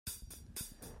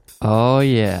Oh,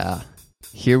 yeah.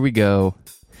 Here we go.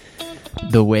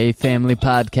 The Way Family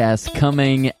Podcast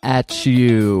coming at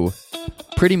you.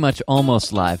 Pretty much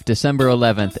almost live. December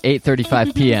 11th,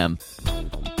 8:35 p.m.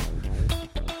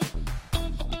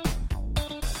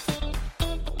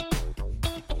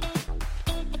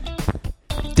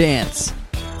 Dance.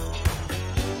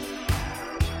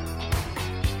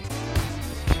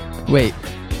 Wait,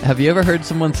 have you ever heard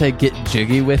someone say get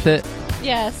jiggy with it?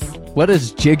 Yes. What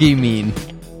does jiggy mean?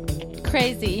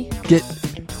 Crazy. Get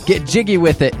jiggy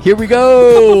with it. Here we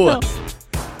go.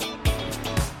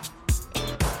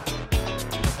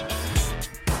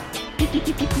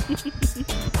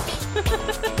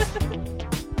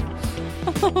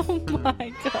 Oh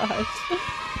my gosh.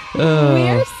 We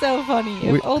are so funny.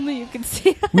 If only you could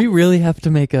see us. We really have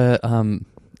to make a well,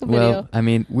 video. I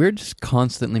mean, we're just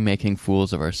constantly making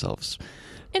fools of ourselves.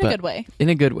 In a good way. In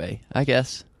a good way, I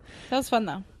guess. That was fun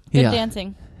though. Good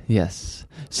dancing. Yes.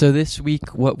 So this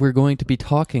week, what we're going to be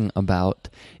talking about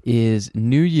is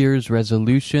New Year's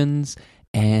resolutions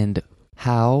and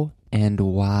how and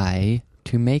why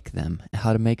to make them,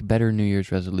 how to make better New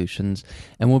Year's resolutions.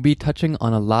 And we'll be touching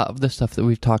on a lot of the stuff that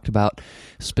we've talked about,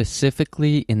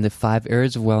 specifically in the 5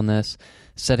 areas of wellness,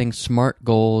 setting SMART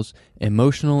goals,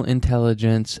 emotional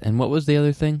intelligence, and what was the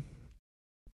other thing?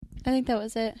 I think that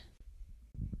was it.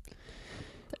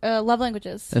 Love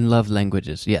languages. And love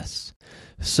languages, yes.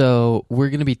 So we're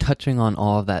going to be touching on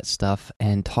all of that stuff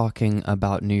and talking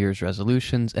about New Year's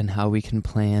resolutions and how we can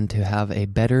plan to have a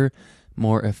better,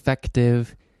 more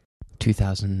effective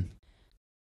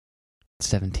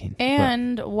 2017.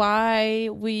 And why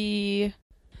we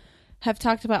have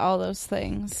talked about all those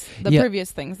things, the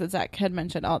previous things that Zach had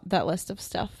mentioned, all that list of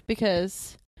stuff,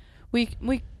 because we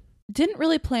didn't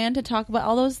really plan to talk about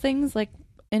all those things like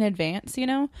in advance, you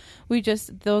know.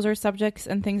 Those are subjects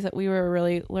and things that we were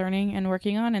really learning and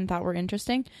working on and thought were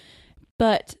interesting.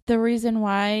 But the reason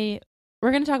why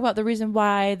we're going to talk about the reason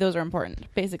why those are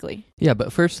important, basically. Yeah,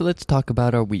 but first let's talk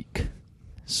about our week.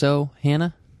 So,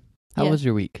 Hannah, how was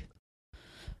your week?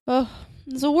 Oh,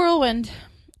 it was a whirlwind.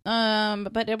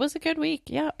 But it was a good week.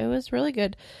 Yeah, it was really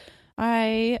good.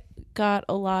 I got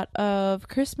a lot of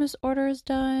Christmas orders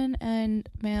done and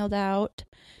mailed out.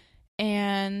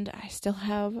 And I still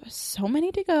have so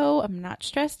many to go. I'm not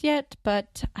stressed yet,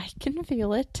 but I can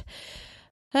feel it.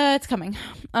 It's coming.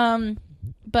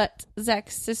 But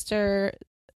Zach's sister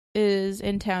is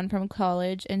in town from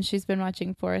college, and she's been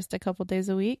watching Forrest a couple days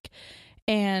a week.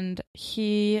 And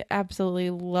he absolutely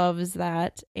loves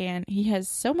that. And he has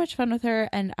so much fun with her,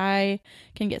 and I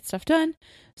can get stuff done.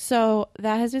 So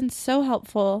that has been so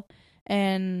helpful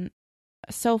and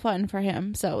so fun for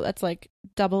him. So that's like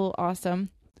double awesome.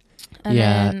 And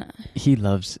then, he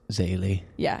loves Zaylee.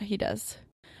 Yeah, he does.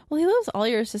 Well, he loves all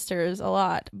your sisters a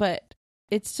lot, but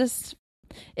it's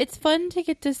fun to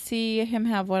get to see him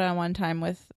have one-on-one time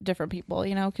with different people,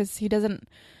 you know, because he doesn't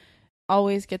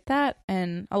always get that,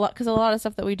 and a lot of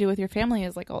stuff that we do with your family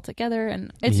is like all together,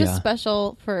 and it's just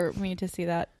special for me to see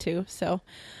that too. So,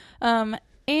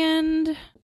 and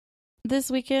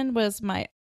this weekend was my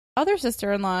other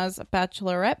sister-in-law's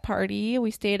bachelorette party.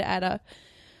 We stayed at a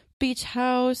beach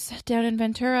house down in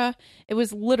Ventura. It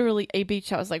was literally a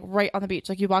beach house, like right on the beach.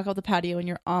 Like you walk out the patio and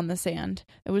you're on the sand.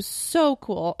 It was so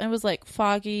cool. It was like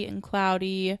foggy and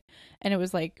cloudy, and it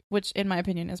was like, which in my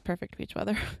opinion is perfect beach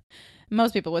weather.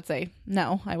 Most people would say,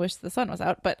 no, I wish the sun was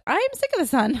out, but I'm sick of the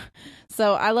sun.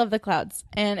 So I love the clouds,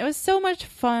 and it was so much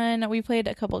fun. We played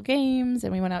a couple games,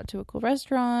 and we went out to a cool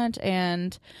restaurant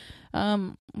and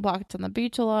walked on the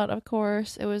beach a lot, of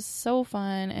course. It was so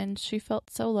fun, and she felt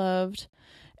so loved.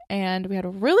 And we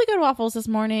had really good waffles this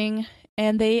morning,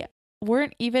 and they were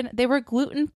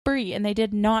gluten-free, and they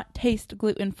did not taste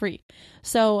gluten-free.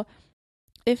 So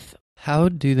how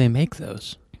do they make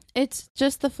those? It's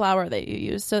just the flour that you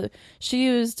use. So she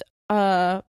used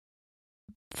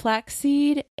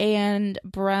flaxseed and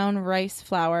brown rice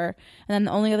flour, and then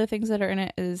the only other things that are in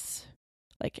it is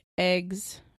like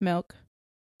eggs, milk.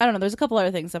 I don't know. There's a couple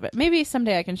other things of it. Maybe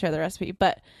someday I can share the recipe,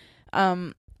 but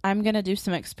I'm going to do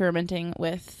some experimenting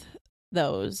with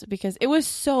those because it was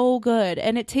so good,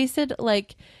 and it tasted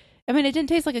like, I mean, it didn't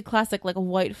taste like a classic, like a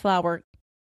white flour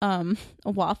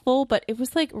waffle, but it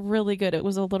was like really good. It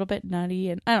was a little bit nutty,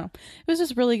 and I don't know. It was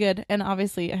just really good, and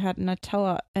obviously it had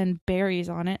Nutella and berries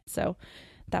on it, so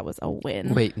that was a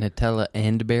win. Wait, Nutella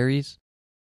and berries?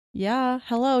 Yeah,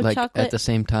 hello, like chocolate. At the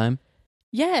same time?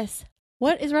 Yes.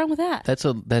 What is wrong with that?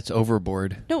 That's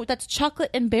overboard. No, that's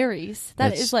chocolate and berries.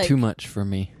 That's like too much for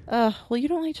me. Well, you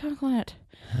don't like chocolate.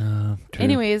 True.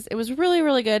 Anyways, it was really,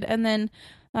 really good. And then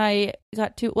I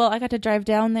got to drive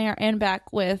down there and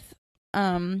back with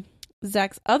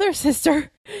Zach's other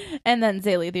sister, and then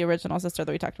Zaylee, the original sister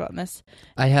that we talked about in this.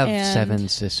 I have And 7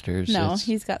 sisters. No,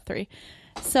 he's got 3.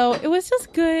 So it was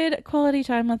just good quality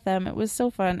time with them. It was so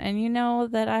fun. And you know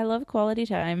that I love quality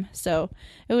time. So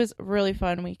it was a really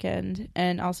fun weekend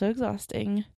and also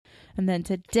exhausting. And then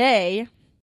today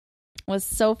was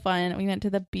so fun. We went to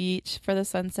the beach for the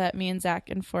sunset, me and Zach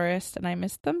and Forrest, and I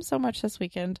missed them so much this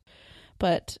weekend.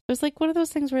 But it was like one of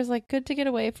those things where it's like good to get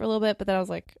away for a little bit, but then I was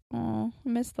like, oh, I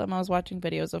missed them. I was watching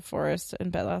videos of Forrest in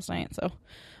bed last night, so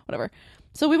whatever.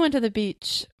 So we went to the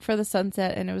beach for the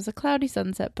sunset, and it was a cloudy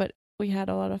sunset, but we had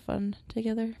a lot of fun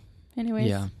together. Anyways.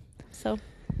 Yeah. So,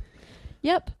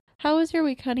 yep. How was your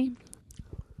week, honey?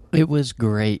 It was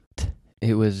great.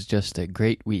 It was just a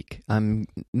great week. I'm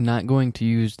not going to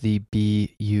use the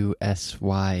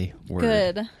BUSY word.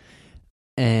 Good.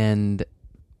 And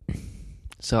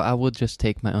so I will just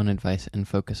take my own advice and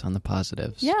focus on the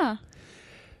positives. Yeah.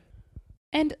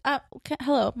 And,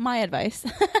 hello, my advice.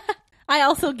 I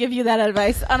also give you that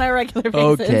advice on a regular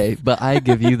basis. Okay, but I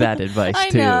give you that advice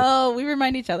too. I know. We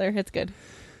remind each other. It's good.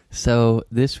 So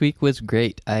this week was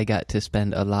great. I got to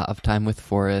spend a lot of time with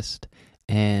Forrest,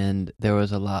 and there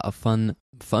was a lot of fun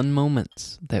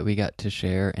moments that we got to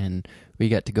share, and we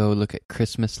got to go look at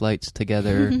Christmas lights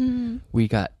together. We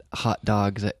got hot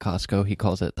dogs at Costco. He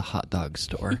calls it the hot dog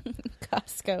store.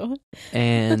 Costco.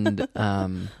 And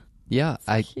yeah,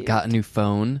 I Cute. got a new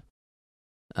phone,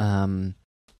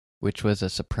 which was a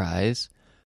surprise.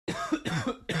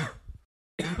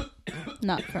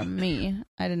 Not from me.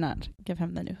 I did not give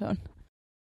him the new phone.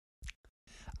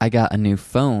 I got a new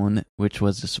phone, which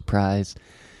was a surprise.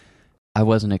 I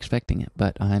wasn't expecting it,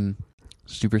 but I'm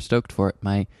super stoked for it.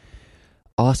 My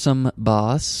awesome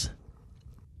boss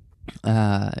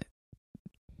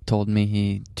told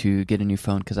me to get a new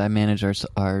phone because I manage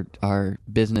our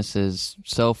business's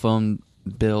cell phone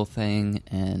bill thing,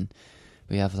 and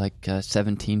we have like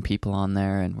 17 people on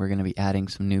there, and we're going to be adding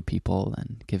some new people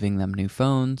and giving them new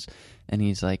phones. And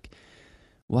he's like,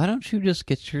 why don't you just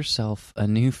get yourself a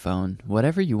new phone,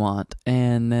 whatever you want,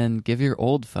 and then give your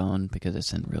old phone, because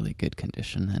it's in really good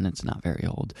condition and it's not very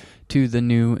old, to the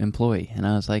new employee. And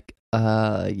I was like,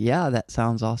 yeah, that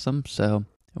sounds awesome. So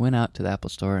I went out to the Apple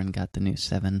store and got the new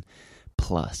 7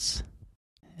 Plus.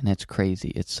 And it's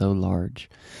crazy. It's so large.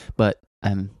 But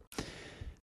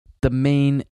the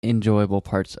main enjoyable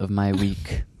parts of my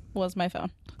week Was my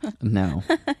phone. no.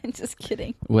 Just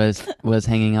kidding. was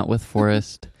hanging out with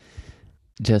Forrest,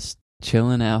 just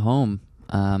chilling at home.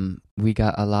 We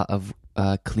got a lot of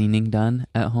cleaning done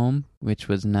at home, which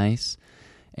was nice.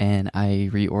 And I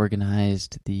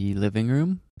reorganized the living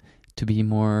room to be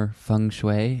more feng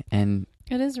shui and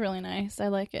It is really nice. I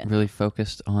like it. really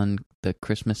focused on the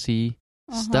Christmassy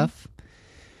stuff,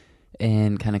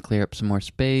 and kind of clear up some more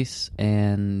space.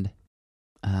 And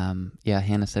yeah,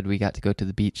 Hannah said we got to go to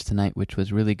the beach tonight, which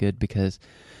was really good because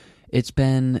it's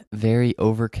been very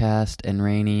overcast and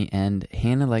rainy, and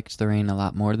Hannah likes the rain a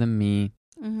lot more than me.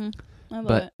 Mm-hmm. I love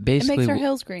But it. basically, It makes our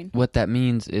hills green. what that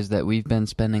means is that we've been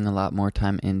spending a lot more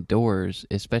time indoors,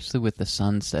 especially with the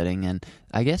sun setting. And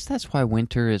I guess that's why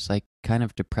winter is like kind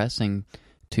of depressing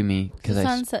to me, because The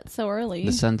sun sets so early.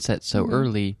 the sun sets so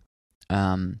early.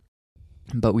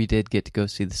 But we did get to go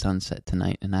see the sunset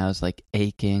tonight, and I was like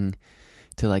aching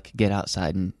to like get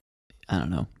outside and, I don't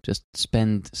know, just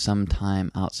spend some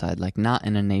time outside, like not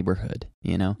in a neighborhood,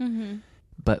 you know? Mm-hmm.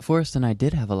 But Forrest and I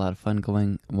did have a lot of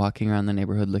fun walking around the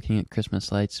neighborhood, looking at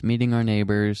Christmas lights, meeting our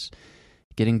neighbors,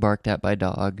 getting barked at by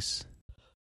dogs.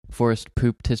 Forrest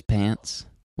pooped his pants.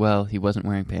 Well, he wasn't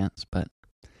wearing pants, but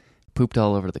pooped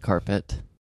all over the carpet.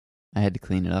 I had to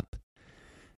clean it up.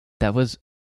 That was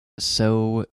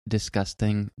so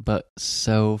disgusting, but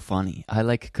so funny.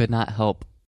 I could not help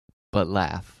but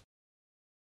laugh.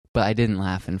 But I didn't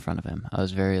laugh in front of him. I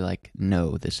was very like,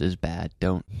 no, this is bad.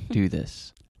 Don't do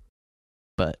this.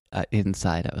 But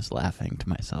inside I was laughing to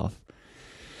myself.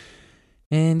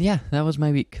 And yeah, that was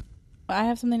my week. I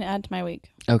have something to add to my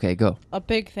week. Okay, go. A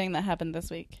big thing that happened this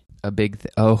week. A big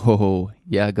oh,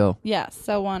 yeah, go. Yeah,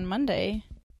 so on Monday,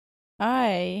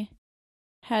 I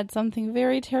had something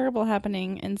very terrible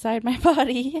happening inside my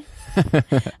body.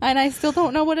 And I still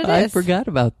don't know what it is. I forgot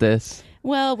about this.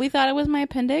 Well, we thought it was my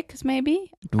appendix,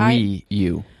 maybe.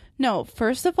 You. No,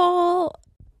 first of all,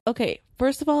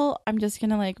 I'm just going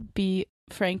to be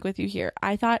frank with you here.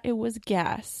 I thought it was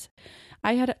gas.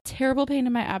 I had a terrible pain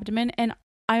in my abdomen, and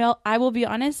I will be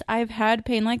honest, I've had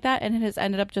pain like that, and it has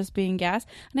ended up just being gas.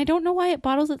 And I don't know why it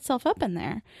bottles itself up in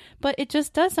there, but it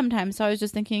just does sometimes. So I was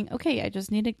just thinking, okay, I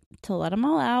just need to let them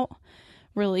all out,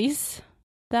 release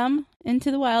them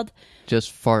into the wild.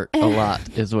 Just fart a lot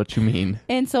is what you mean.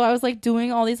 And so I was like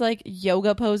doing all these like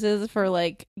yoga poses for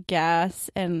like gas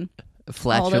and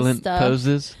Flatulent stuff.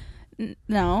 poses?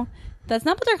 No, that's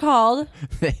not what they're called.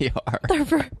 They are.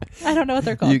 I don't know what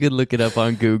they're called. You could look it up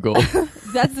on Google.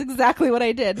 That's exactly what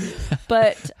I did.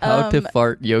 But how to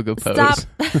fart yoga pose.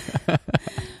 Stop.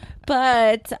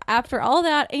 But after all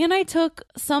that, and I took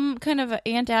some kind of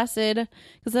antacid,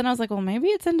 because then I was like, well, maybe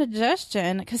it's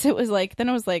indigestion, because it was like, then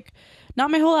it was like,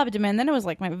 not my whole abdomen, then it was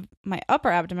like my upper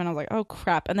abdomen. I was like, oh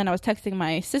crap. And then I was texting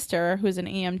my sister, who's an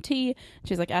EMT.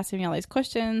 She's like asking me all these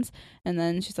questions, and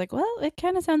then she's like, well, it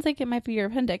kind of sounds like it might be your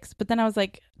appendix. But then I was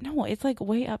like, no, it's like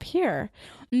way up here.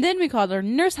 And then we called our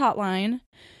nurse hotline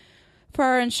for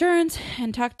our insurance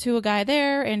and talked to a guy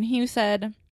there, and he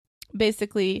said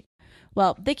basically,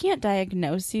 well, they can't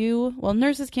diagnose you. Well,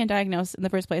 nurses can't diagnose in the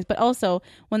first place, but also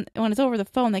when it's over the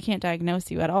phone, they can't diagnose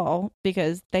you at all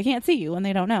because they can't see you and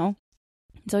they don't know.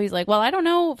 So he's like, well, I don't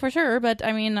know for sure, but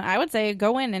I mean, I would say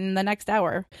go in the next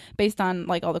hour based on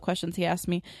like all the questions he asked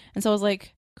me. And so I was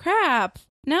like, crap.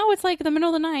 Now it's like the middle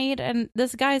of the night and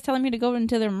this guy is telling me to go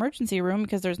into the emergency room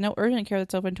because there's no urgent care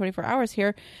that's open 24 hours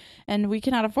here and we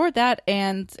cannot afford that.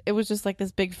 And it was just like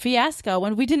this big fiasco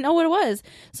and we didn't know what it was.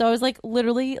 So I was like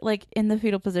literally like in the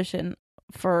fetal position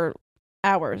for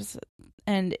hours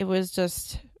and it was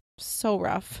just so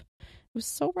rough. It was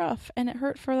so rough and it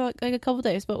hurt for like a couple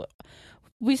days, but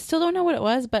we still don't know what it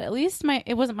was, but at least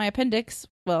it wasn't my appendix.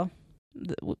 Well,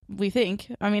 we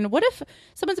think. I mean, what if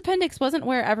someone's appendix wasn't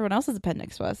where everyone else's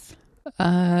appendix was?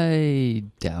 I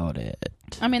doubt it.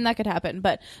 I mean, that could happen,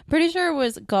 but pretty sure it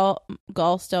was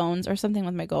gallstones or something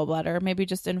with my gallbladder, maybe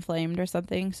just inflamed or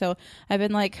something. So I've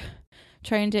been like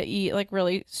trying to eat like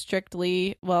really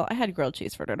strictly. Well, I had grilled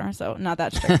cheese for dinner, so not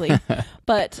that strictly,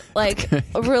 but like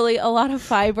really a lot of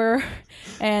fiber.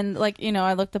 And like, you know,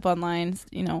 I looked up online,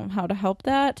 you know, how to help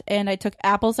that. And I took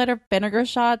apple cider vinegar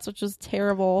shots, which was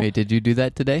terrible. Wait, did you do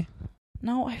that today?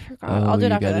 No, I forgot. I'll do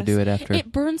it after this. You got to do it after.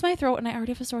 It burns my throat and I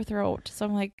already have a sore throat. So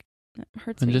I'm like, it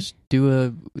hurts and me. Just do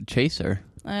a chaser.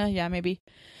 Yeah, maybe.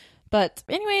 But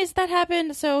anyways, that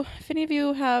happened. So if any of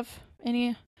you have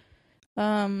any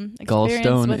experience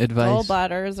gallstone with advice,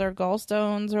 gallbladders or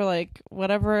gallstones or like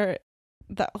whatever,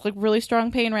 that like really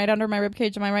strong pain right under my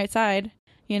ribcage on my right side,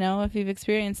 you know, if you've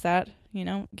experienced that, you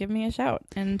know, give me a shout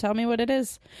and tell me what it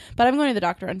is. But I'm going to the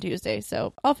doctor on Tuesday,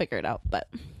 so I'll figure it out. But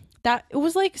it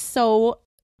was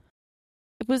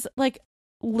like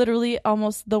literally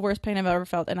almost the worst pain I've ever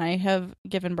felt, and I have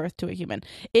given birth to a human.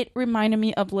 It reminded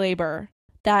me of labor.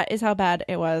 That is how bad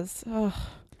it was. Ugh.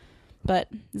 But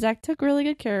Zach took really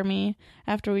good care of me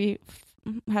after we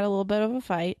had a little bit of a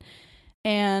fight.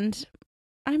 And,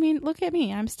 I mean, look at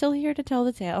me. I'm still here to tell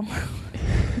the tale.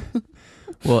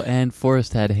 Well, and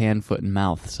Forrest had hand, foot, and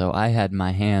mouth, so I had my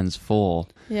hands full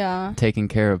taking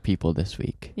care of people this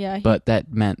week. Yeah. But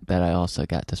that meant that I also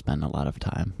got to spend a lot of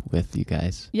time with you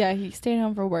guys. Yeah, he stayed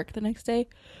home for work the next day.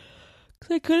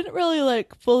 Because I couldn't really,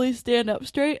 like, fully stand up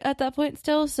straight at that point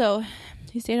still, so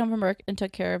he stayed home from work and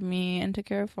took care of me and took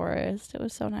care of Forrest. It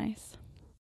was so nice.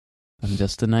 I'm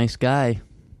just a nice guy.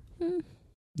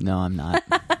 No, I'm not.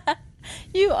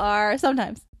 You are,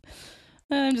 sometimes.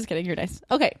 I'm just kidding, you're nice.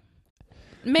 Okay.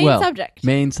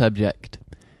 Main subject.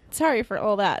 Sorry for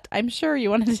all that. I'm sure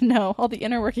you wanted to know all the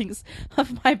inner workings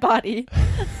of my body.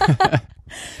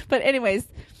 But anyways,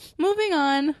 moving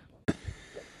on.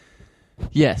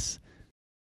 Yes.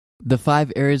 The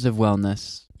 5 areas of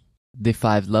wellness, the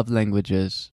 5 love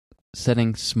languages,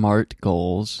 setting SMART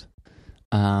goals,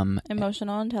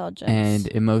 emotional intelligence. And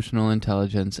emotional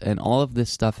intelligence, and all of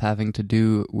this stuff having to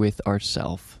do with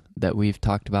ourself that we've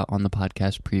talked about on the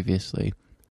podcast previously.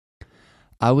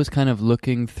 I was kind of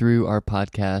looking through our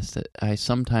podcast. I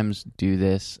sometimes do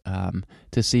this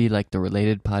to see like the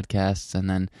related podcasts and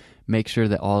then make sure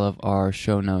that all of our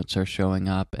show notes are showing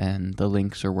up and the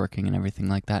links are working and everything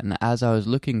like that. And as I was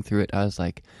looking through it, I was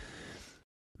like,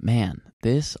 man,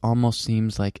 this almost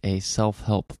seems like a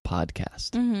self-help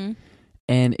podcast. Mm-hmm.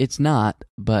 And it's not,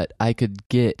 but I could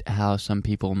get how some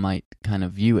people might kind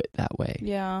of view it that way.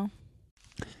 Yeah.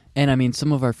 And I mean,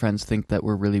 some of our friends think that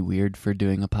we're really weird for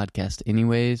doing a podcast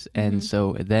anyways. And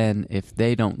so then if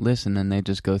they don't listen and they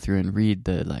just go through and read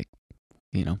the, like,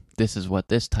 you know, this is what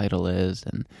this title is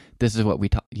and this is what we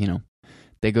talk, you know,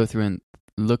 they go through and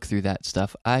look through that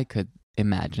stuff. I could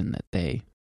imagine that they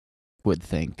would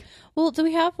think. Well, do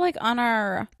we have like on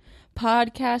our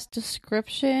podcast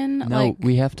description? No, like,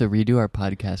 we have to redo our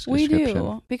podcast description. We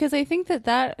do. Because I think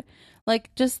that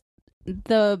like just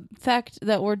the fact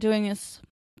that we're doing this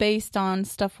based on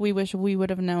stuff we wish we would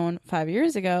have known 5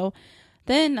 years ago,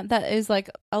 then that is like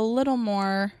a little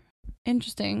more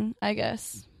interesting, I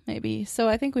guess, maybe. So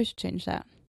I think we should change that.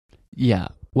 Yeah.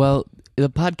 Well, the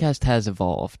podcast has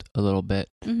evolved a little bit,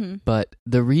 Mm-hmm. but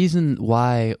the reason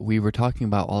why we were talking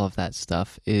about all of that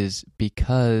stuff is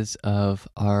because of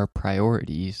our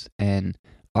priorities, and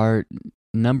our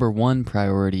number one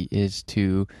priority is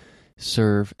to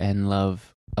serve and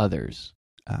love others.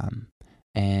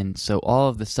 And so all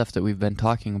of the stuff that we've been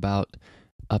talking about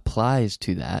applies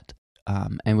to that.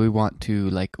 And we want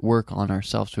to work on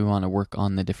ourselves. We want to work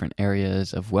on the different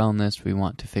areas of wellness. We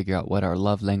want to figure out what our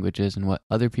love language is and what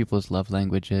other people's love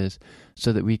language is,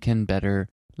 so that we can better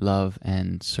love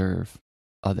and serve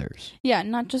others. Yeah,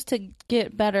 not just to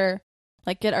get better,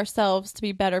 get ourselves to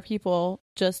be better people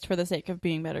just for the sake of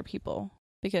being better people.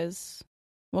 Because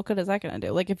what good is that going to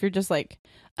do? If you're just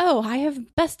oh, I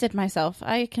have bested myself,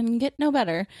 I can get no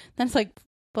better. Then it's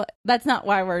but that's not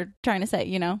why we're trying to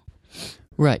say,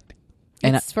 Right.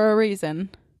 And it's for a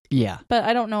reason. Yeah. But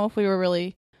I don't know if we were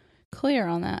really clear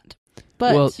on that.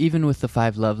 But well, even with the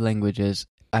 5 love languages,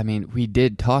 I mean, we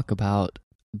did talk about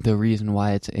the reason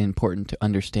why it's important to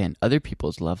understand other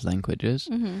people's love languages,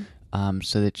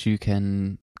 so that you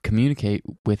can communicate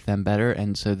with them better,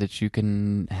 and so that you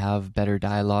can have better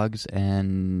dialogues,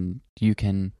 and you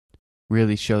can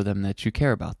really show them that you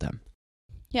care about them.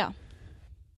 Yeah.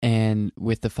 And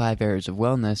with the 5 areas of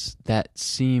wellness, that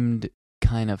seemed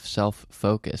kind of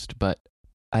self-focused, but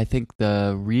I think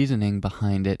the reasoning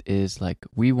behind it is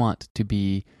we want to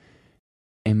be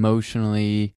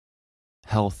emotionally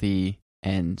healthy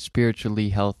and spiritually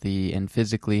healthy and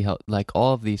physically healthy.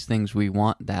 All of these things, we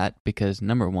want that because,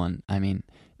 number one, I mean,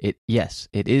 it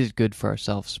is good for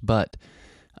ourselves, but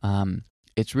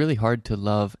it's really hard to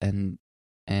love and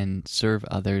serve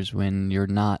others when you're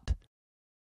not,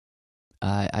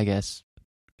 I guess,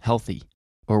 healthy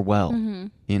or well.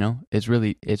 It's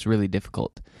really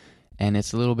difficult, and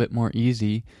it's a little bit more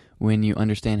easy when you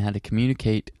understand how to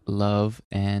communicate love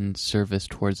and service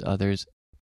towards others,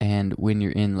 and when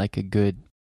you're in a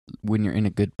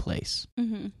good place.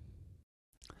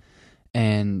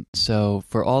 And so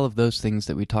for all of those things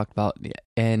that we talked about,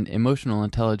 and emotional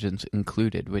intelligence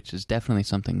included, which is definitely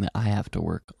something that I have to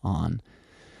work on,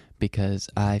 because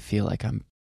I feel like I'm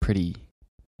pretty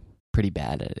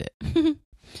bad at it.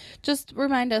 Just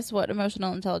remind us what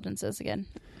emotional intelligence is again.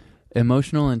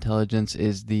 Emotional intelligence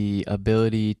is the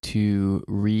ability to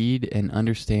read and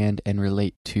understand and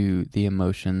relate to the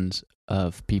emotions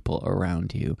of people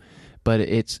around you. But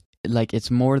it's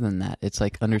more than that. It's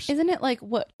Isn't it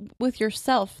what with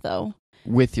yourself though?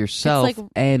 With yourself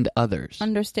and others.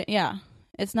 Understand? Yeah.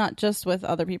 It's not just with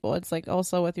other people. It's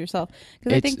also with yourself.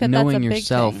 Because I think it's knowing that's a big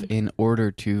yourself thing. In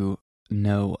order to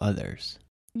know others.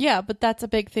 Yeah, but that's a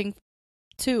big thing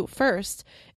too. First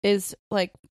is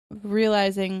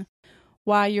realizing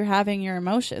why you're having your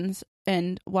emotions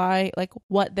and why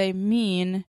what they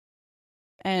mean,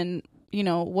 and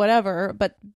whatever.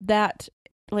 But that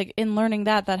in learning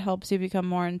that helps you become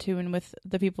more in tune with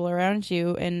the people around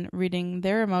you and reading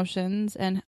their emotions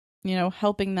and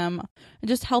helping them,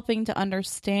 just helping to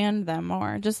understand them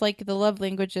more. Just like the love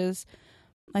languages,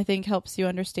 I think, helps you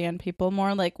understand people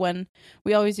more. When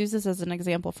we always use this as an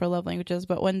example for love languages,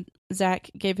 but when Zach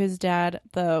gave his dad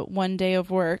the 1 day of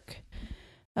work,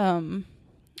 for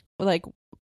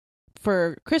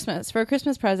a Christmas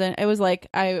present, it was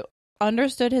I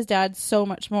understood his dad so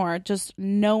much more just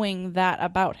knowing that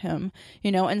about him,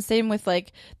 and same with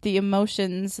the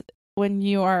emotions when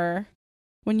you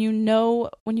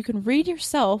can read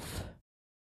yourself.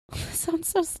 Sounds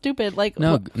so stupid.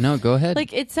 No, go ahead.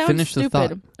 It sounds Finish stupid. the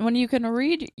thought. When you can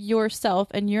read yourself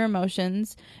and your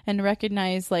emotions and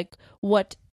recognize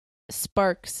what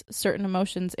sparks certain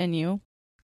emotions in you,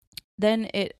 then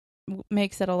it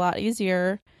makes it a lot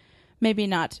easier. Maybe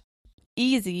not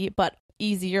easy, but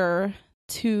easier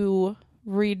to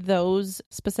read those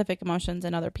specific emotions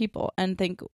in other people and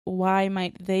think, why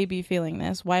might they be feeling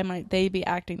this? Why might they be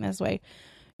acting this way?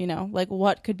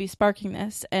 What could be sparking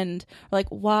this? And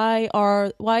why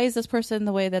is this person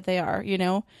the way that they are?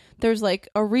 There's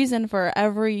a reason for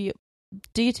every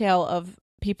detail of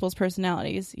people's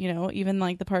personalities, even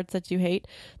the parts that you hate.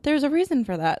 There's a reason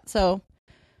for that. So,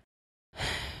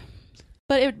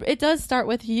 but it does start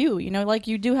with you,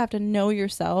 you do have to know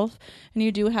yourself, and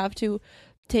you do have to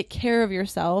take care of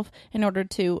yourself in order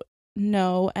to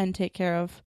know and take care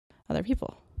of other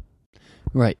people.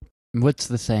 Right. What's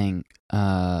the saying?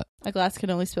 A glass can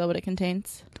only spill what it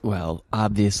contains. Well,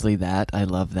 obviously that. I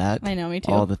love that. I know, me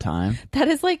too. All the time. That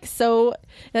is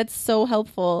that's so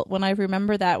helpful when I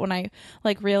remember that, when I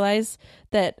realize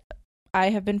that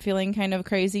I have been feeling kind of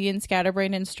crazy and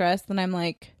scatterbrained and stressed, then I'm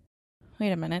wait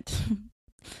a minute.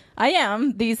 I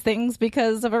am these things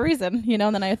because of a reason, you know,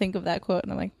 and then I think of that quote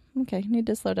and I'm like, okay, need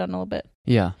to slow down a little bit.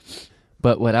 Yeah.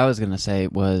 But what I was going to say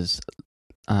was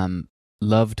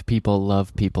loved people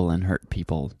love people and hurt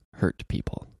people hurt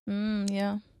people.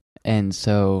 Yeah. And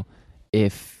so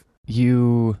if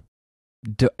you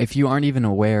aren't even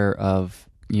aware of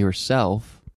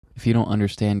yourself, if you don't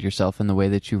understand yourself and the way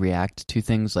that you react to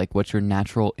things, like what your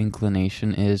natural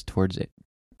inclination is towards it,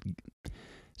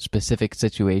 specific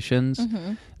situations,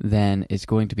 then it's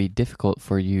going to be difficult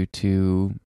for you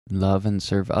to love and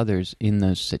serve others in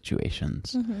those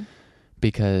situations.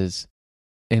 Because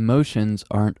emotions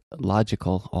aren't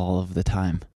logical all of the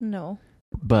time. No.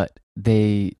 But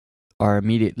they are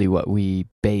immediately what we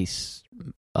base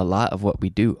a lot of what we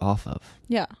do off of.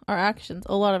 Yeah, our actions.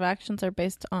 A lot of actions are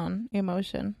based on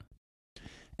emotion.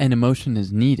 And emotion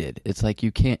is needed. It's like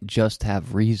you can't just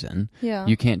have reason. Yeah.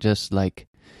 You can't just like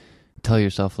tell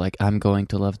yourself like, I'm going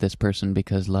to love this person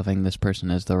because loving this person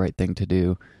is the right thing to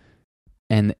do.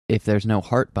 And if there's no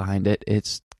heart behind it,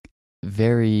 it's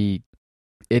very...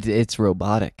 It's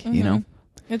robotic, you know?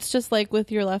 It's just like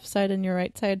with your left side and your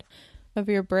right side of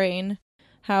your brain,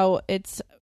 how it's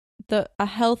a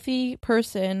healthy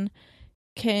person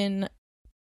can,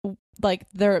 like,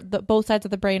 both sides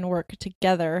of the brain work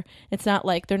together. It's not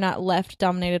like they're not left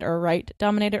dominated or right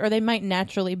dominated, or they might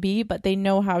naturally be, but they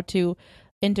know how to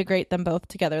integrate them both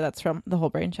together. That's from The Whole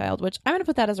Brain Child, which I'm going to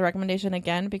put that as a recommendation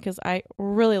again because I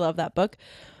really love that book.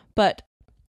 But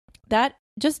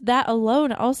just that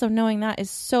alone, also knowing that,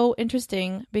 is so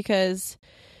interesting because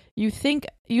you think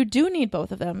you do need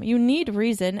both of them. You need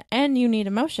reason and you need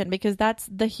emotion because that's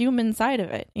the human side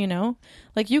of it, you know?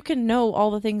 Like, you can know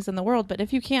all the things in the world, but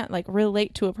if you can't, like,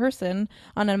 relate to a person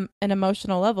on an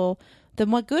emotional level, then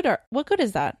what good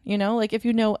is that, you know? Like, if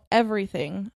you know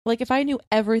everything, like, if I knew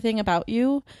everything about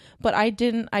you, but I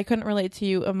couldn't relate to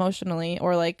you emotionally,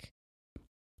 or, like,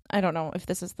 I don't know if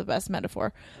this is the best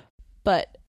metaphor,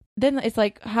 but then it's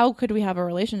like, how could we have a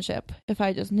relationship if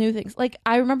I just knew things? Like,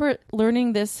 I remember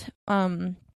learning this, I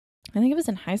think it was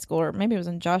in high school, or maybe it was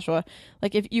in Joshua.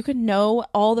 Like, if you could know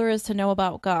all there is to know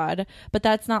about God, but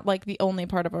that's not like the only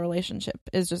part of a relationship,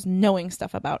 is just knowing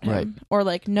stuff about him. Right. Or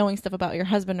like knowing stuff about your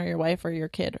husband or your wife or your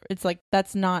kid. It's like,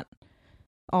 that's not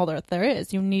all there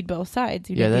is. You need both sides.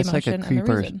 You need the emotion like a and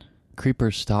the reason.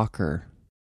 creeper stalker.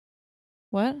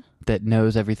 What? That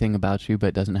knows everything about you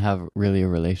but doesn't have really a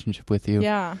relationship with you.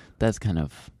 Yeah. That's kind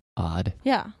of odd.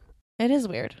 Yeah. It is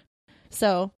weird.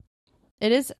 So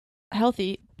it is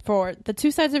healthy for the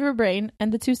two sides of your brain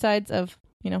and the two sides of,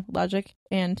 you know, logic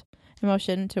and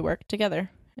emotion to work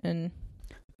together. And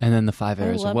then the 5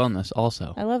 areas of wellness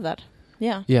also. I love that.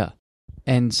 Yeah. Yeah.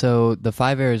 And so the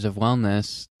 5 areas of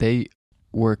wellness, they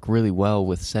work really well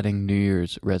with setting New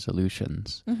Year's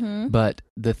resolutions. But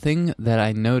the thing that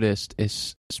I noticed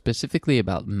is specifically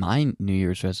about my New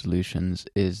Year's resolutions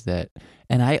is that,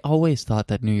 and I always thought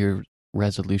that New Year's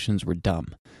resolutions were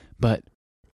dumb,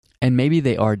 and maybe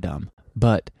they are dumb,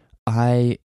 but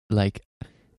I like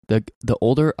the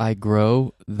older I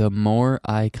grow, the more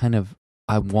I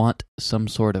want some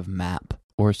sort of map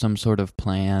or some sort of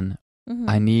plan.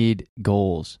 I need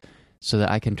goals so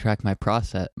that I can track my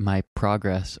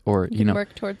progress, or you can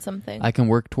work towards something. I can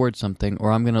work towards something,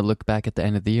 or I'm going to look back at the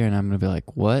end of the year and I'm going to be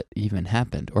like, what even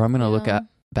happened? Or I'm going to look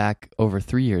back over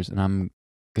 3 years and I'm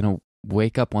going to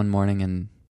wake up one morning and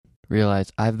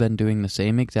realize I've been doing the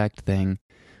same exact thing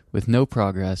with no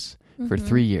progress for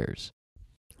 3 years.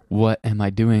 What am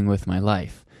I doing with my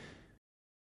life?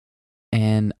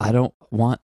 And I don't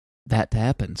want that to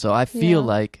happen. So I feel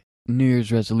like New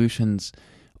Year's resolutions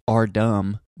are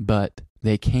dumb, but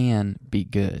they can be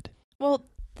good. Well,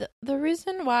 the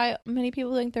reason why many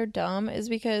people think they're dumb is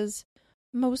because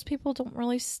most people don't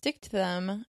really stick to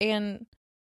them. And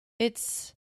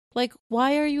it's like,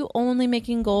 why are you only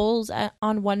making goals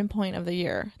on one point of the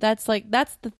year? That's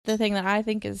the thing that I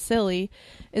think is silly,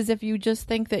 is if you just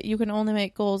think that you can only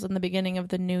make goals in the beginning of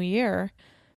the new year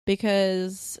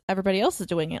because everybody else is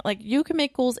doing it. Like, you can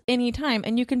make goals anytime,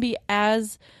 and you can be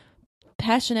as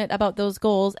passionate about those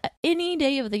goals at any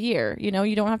day of the year. You know,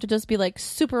 you don't have to just be like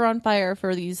super on fire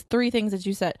for these 3 things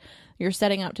that you're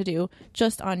setting out to do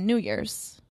just on New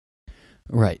Year's.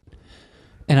 Right.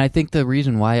 And I think the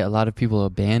reason why a lot of people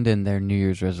abandon their New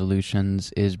Year's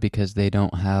resolutions is because they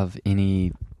don't have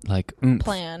any like oomph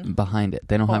plan behind it.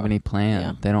 They don't have any plan.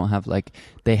 Yeah. They don't have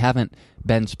they haven't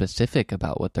been specific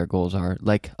about what their goals are.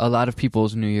 Like, a lot of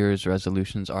people's New Year's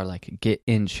resolutions are like, get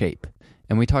in shape.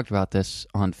 And we talked about this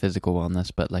on physical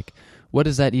wellness, but like, what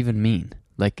does that even mean?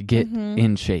 Like, get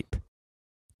in shape.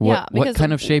 What because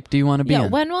kind of shape do you want to be in?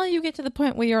 When will you get to the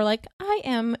point where you're like, I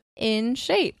am in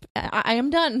shape. I am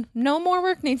done. No more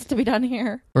work needs to be done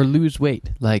here. Or lose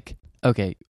weight. Like,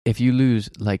 okay, if you lose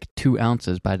like 2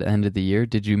 ounces by the end of the year,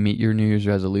 did you meet your New Year's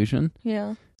resolution?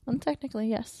 Yeah. Technically,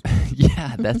 yes.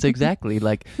 Yeah, that's exactly.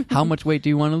 Like, how much weight do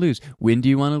you want to lose? When do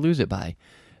you want to lose it by?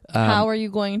 How are you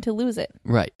going to lose it?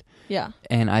 Right. Yeah.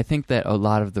 And I think that a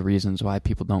lot of the reasons why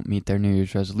people don't meet their New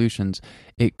Year's resolutions,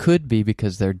 it could be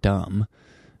because they're dumb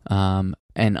and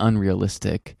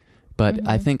unrealistic. But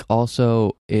I think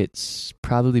also it's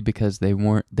probably because they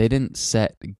didn't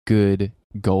set good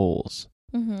goals.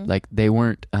 Like they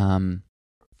didn't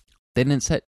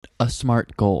set a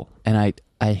SMART goal. And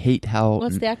I hate how...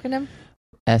 What's the acronym?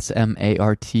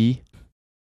 SMART.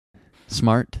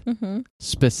 SMART.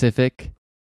 Specific,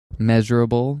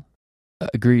 measurable,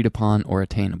 agreed upon, or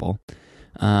attainable.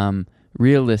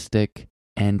 Realistic,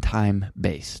 and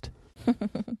time-based.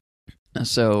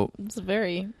 So... It's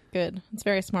very good. It's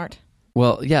very smart.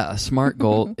 Well, yeah, a SMART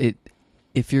goal,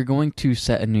 if you're going to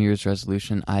set a New Year's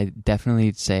resolution, I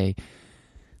definitely say,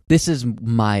 this is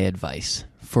my advice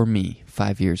for me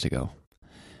 5 years ago.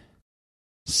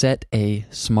 Set a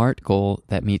SMART goal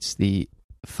that meets the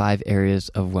 5 areas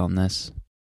of wellness,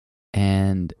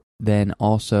 and then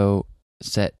also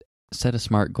set a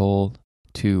SMART goal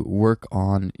to work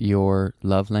on your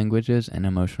love languages and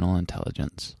emotional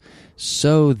intelligence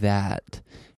so that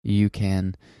you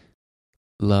can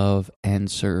love and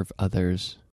serve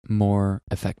others more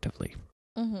effectively.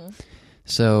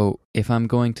 So if I'm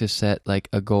going to set like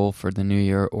a goal for the new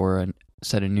year or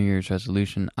set a New Year's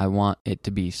resolution, I want it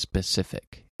to be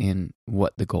specific in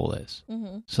what the goal is.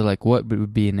 So like what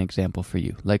would be an example for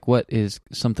you? Like what is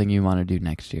something you want to do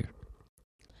next year?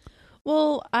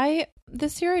 Well,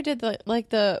 this year I did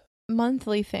the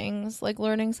monthly things, like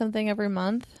learning something every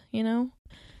month, you know?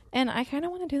 And I kind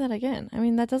of want to do that again. I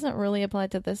mean, that doesn't really apply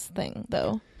to this thing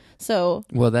though. So,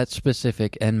 well, that's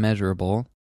specific and measurable.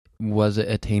 Was it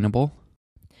attainable?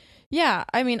 Yeah,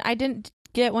 I mean, I didn't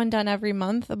get one done every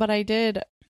month, but I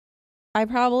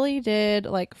probably did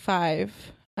like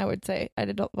 5, I would say. I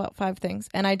did about 5 things,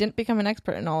 and I didn't become an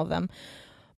expert in all of them.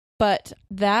 But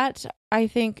that, I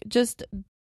think, just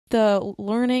the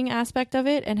learning aspect of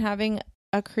it and having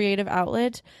a creative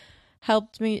outlet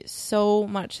helped me so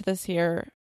much this year.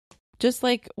 Just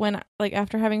like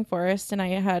after having Forrest and I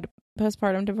had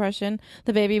postpartum depression,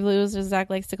 the baby blues, as Zach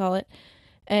likes to call it,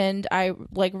 and I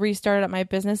like restarted up my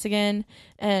business again,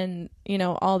 and you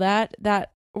know, all that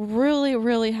really,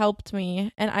 really helped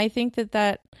me. And I think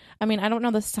that I mean, I don't know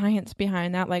the science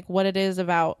behind that, like what it is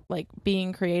about like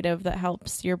being creative that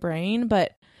helps your brain,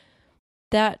 but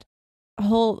that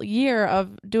whole year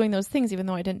of doing those things, even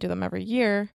though I didn't do them every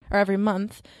year or every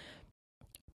month,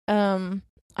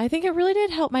 I think it really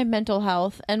did help my mental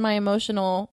health and my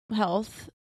emotional health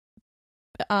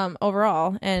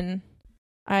overall. And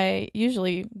I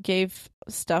usually gave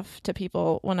stuff to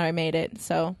people when I made it.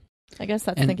 So I guess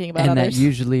that's thinking about others. And that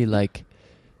usually, like,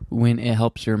 when it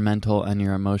helps your mental and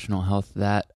your emotional health,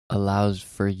 that allows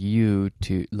for you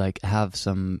to, like, have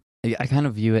some... I kind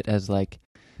of view it as, like,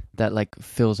 that, like,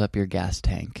 fills up your gas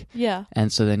tank. Yeah.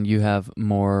 And so then you have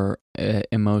more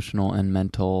emotional and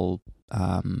mental...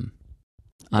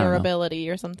 durability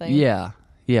or something. Yeah.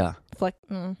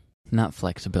 Not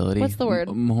flexibility. What's the word?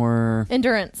 More...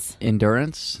 Endurance.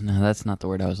 Endurance? No, that's not the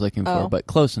word I was looking for, but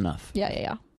close enough.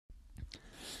 Yeah.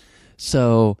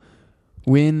 So,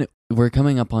 when we're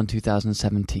coming up on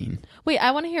 2017... Wait,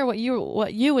 I want to hear what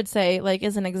you would say, like,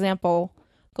 as an example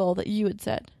goal that you would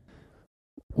set.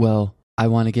 Well, I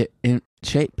want to get in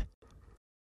shape.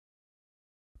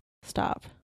 Stop.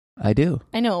 I do.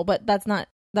 I know, but that's not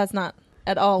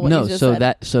at all what you just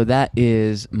said. So that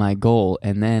is my goal,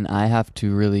 and then I have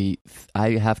to really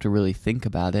think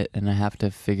about it, and I have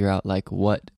to figure out like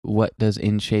what does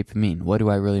in shape mean? What do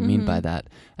I really mean by that?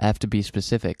 I have to be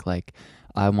specific. Like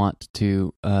I want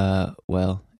to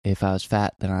well, if I was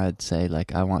fat, then I'd say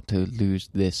like I want to lose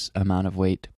this amount of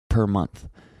weight per month.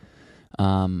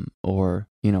 Or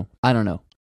you know, I don't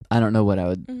know what I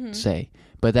would say,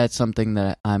 but that's something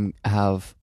that I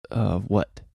have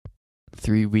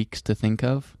 3 weeks to think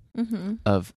of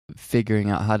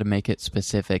figuring out how to make it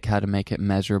specific, how to make it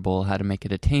measurable, how to make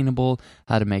it attainable,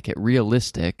 how to make it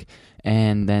realistic,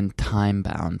 and then time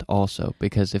bound also,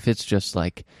 because if it's just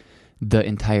like the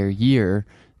entire year,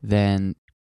 then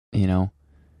you know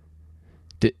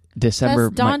December...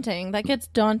 That's daunting. That gets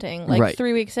daunting. Like right.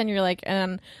 3 weeks in, you're like,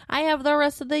 and I have the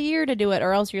rest of the year to do it,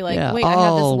 or else you're like, wait, I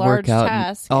have this large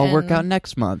task. I'll work out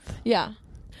next month. Yeah.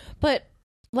 But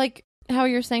like how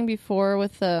you're saying before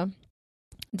with the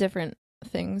different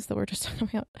things that we're just talking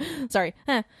about. Sorry.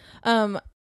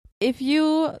 if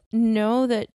you know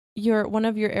that one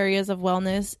of your areas of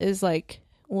wellness is like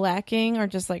lacking or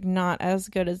just like not as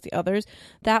good as the others,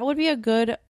 that would be a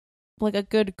good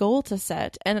goal to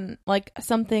set and like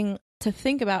something to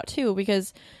think about too,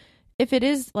 because if it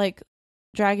is like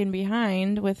dragging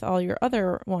behind with all your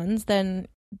other ones, then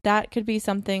that could be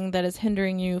something that is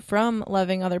hindering you from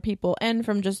loving other people and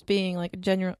from just being like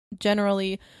a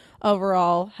generally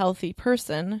overall healthy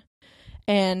person.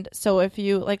 And so if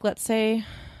you like, let's say,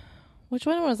 which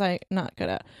one was I not good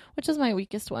at? Which is my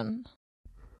weakest one?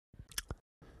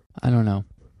 I don't know.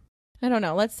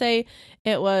 Let's say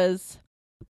it was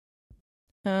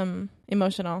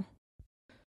emotional.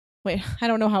 Wait, I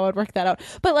don't know how I would work that out.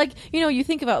 But like, you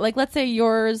think about like, let's say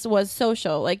yours was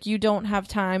social. Like you don't have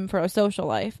time for a social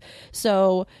life.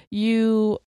 So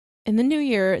in the new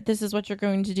year, this is what you're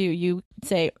going to do. You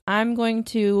say, I'm going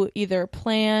to either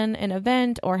plan an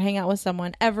event or hang out with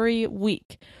someone every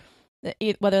week.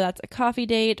 Whether that's a coffee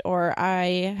date or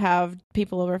I have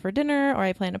people over for dinner or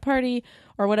I plan a party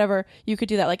or whatever, you could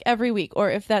do that like every week. Or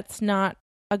if that's not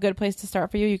a good place to start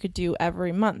for you, you could do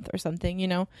every month or something,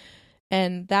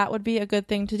 and that would be a good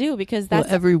thing to do because that's...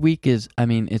 Well, every week it's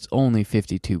only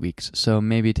 52 weeks. So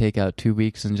maybe take out 2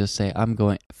 weeks and just say, I'm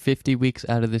going 50 weeks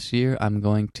out of this year, I'm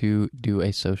going to do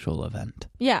a social event.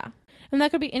 Yeah. And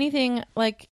that could be anything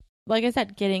like I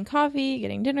said, getting coffee,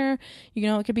 getting dinner,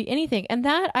 it could be anything. And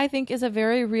that I think is a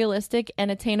very realistic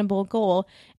and attainable goal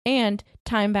and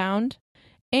time bound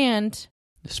and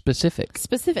specific,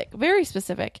 very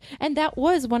specific. And that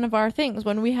was one of our things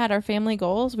when we had our family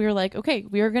goals. We were like, okay,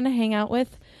 we are going to hang out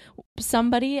with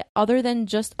somebody other than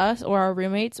just us or our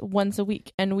roommates once a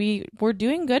week. And we were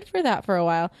doing good for that for a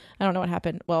while. I don't know what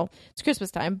happened. Well, it's Christmas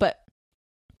time, but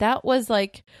that was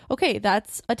like, okay,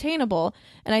 that's attainable.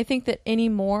 And I think that any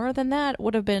more than that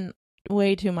would have been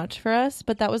way too much for us,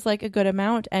 but that was like a good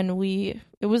amount and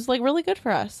it was like really good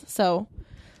for us. So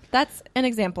that's an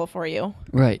example for you.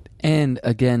 Right. And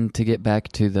again, to get back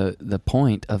to the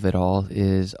point of it all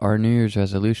is our New Year's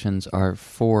resolutions are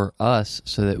for us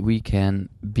so that we can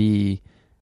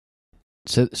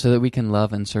so that we can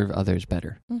love and serve others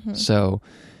better. Mm-hmm. So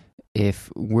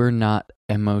if we're not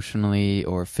emotionally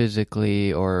or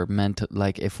physically or mental,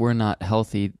 like if we're not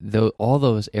healthy, all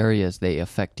those areas, they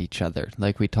affect each other,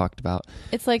 like we talked about.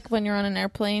 It's like when you're on an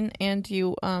airplane and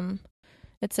you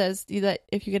it says that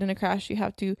if you get in a crash, you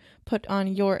have to put on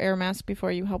your air mask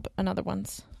before you help another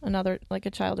like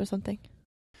a child or something.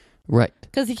 Right.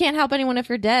 Because you can't help anyone if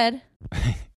you're dead.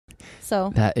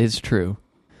 So that is true.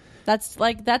 That's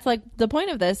like the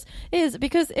point of this is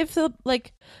because if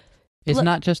it's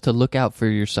not just to look out for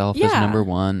yourself as number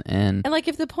one. And like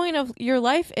if the point of your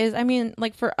life is,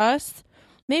 like for us,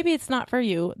 maybe it's not for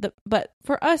you, but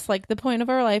for us, like the point of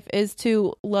our life is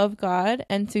to love God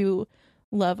and to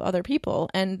love other people.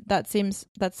 And that's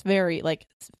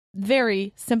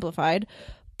very simplified.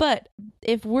 But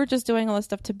if we're just doing all this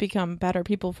stuff to become better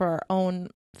people for our own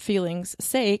feelings'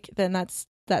 sake, then that's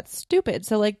stupid.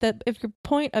 So like if your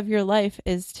point of your life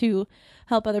is to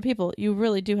help other people, you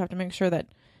really do have to make sure that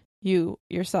you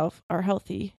yourself are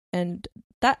healthy. And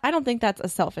that, I don't think that's a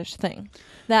selfish thing.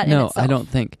 I don't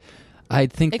think. I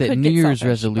think that New Year's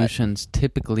resolutions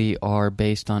typically are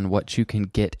based on what you can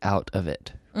get out of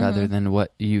it rather than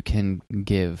what you can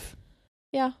give.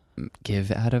 Yeah.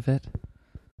 Give out of it?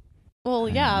 Well,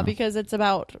 yeah, because it's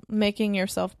about making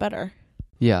yourself better.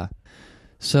 Yeah.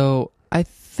 So I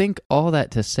think all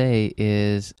that to say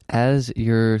is as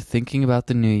you're thinking about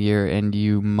the new year and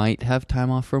you might have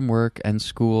time off from work and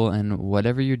school and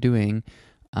whatever you're doing,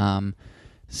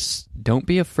 don't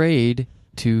be afraid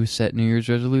to set New Year's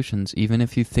resolutions, even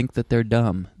if you think that they're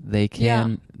dumb. They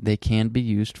can be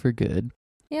used for good.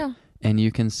 Yeah. And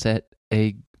you can set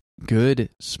a good,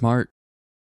 smart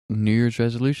New Year's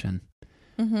resolution.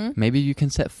 Mm-hmm. Maybe you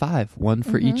can set 5, one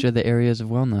for each of the areas of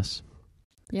wellness.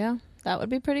 Yeah, that would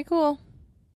be pretty cool.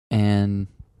 And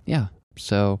yeah,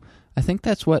 so I think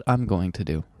that's what I'm going to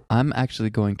do. I'm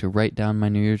actually going to write down my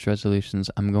New Year's resolutions.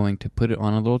 I'm going to put it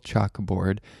on a little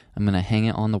chalkboard. I'm going to hang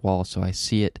it on the wall so I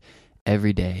see it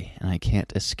every day and I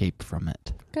can't escape from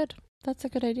it. Good. That's a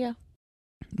good idea.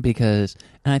 And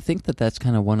I think that that's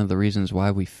kind of one of the reasons why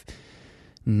we've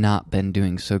not been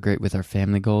doing so great with our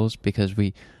family goals, because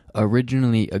we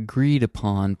originally agreed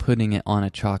upon putting it on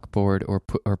a chalkboard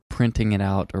or printing it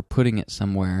out or putting it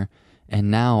somewhere. And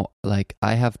now, like,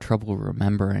 I have trouble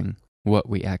remembering what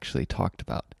we actually talked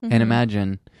about. Mm-hmm. And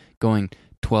imagine going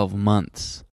 12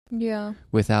 months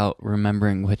without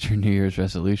remembering what your New Year's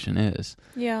resolution is.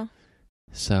 Yeah.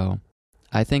 So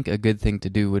I think a good thing to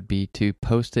do would be to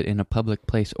post it in a public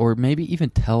place, or maybe even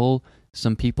tell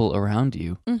some people around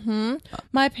you. Mm-hmm.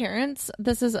 My parents,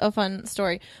 this is a fun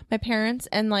story. My parents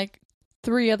and like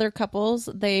 3 other couples,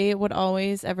 they would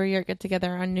always every year get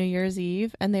together on New Year's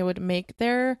Eve, and they would make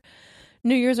their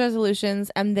New Year's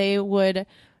resolutions, and they would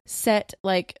set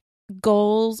like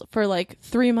goals for like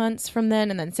 3 months from then,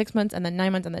 and then 6 months, and then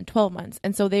 9 months, and then 12 months.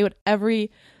 And so they would every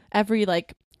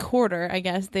like quarter, I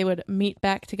guess, they would meet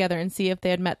back together and see if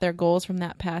they had met their goals from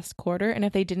that past quarter. And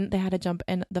if they didn't, they had to jump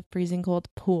in the freezing cold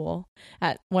pool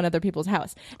at one of their people's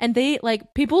house. And they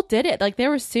like, people did it. Like, they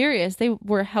were serious. They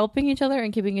were helping each other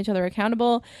and keeping each other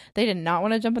accountable. They did not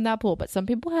want to jump in that pool, but some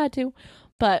people had to.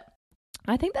 But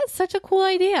I think that's such a cool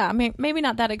idea. I mean, maybe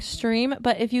not that extreme,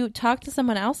 but if you talk to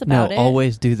someone else about it.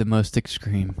 Always do the most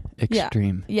extreme.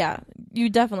 Yeah, you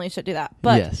definitely should do that.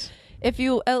 But yes. If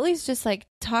you at least just like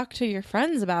talk to your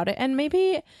friends about it, and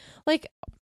maybe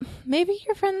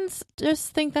your friends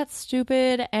just think that's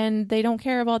stupid and they don't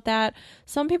care about that.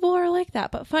 Some people are like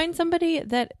that, but find somebody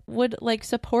that would like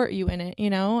support you in it, you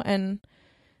know,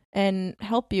 and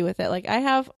help you with it. Like, I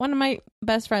have one of my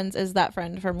best friends is that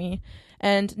friend for me,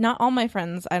 and not all my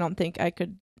friends I don't think I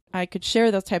could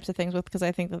share those types of things with, because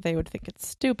I think that they would think it's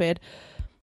stupid.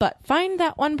 But find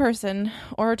that one person,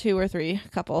 or 2 or 3,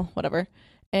 couple, whatever,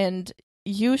 and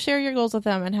you share your goals with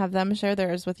them and have them share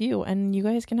theirs with you, and you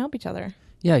guys can help each other.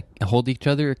 Yeah, hold each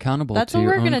other accountable That's to what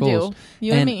your we're own gonna goals. do,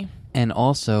 you and me. And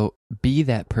also be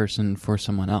that person for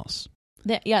someone else.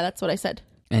 Yeah, that's what I said.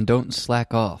 And don't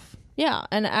slack off. Yeah,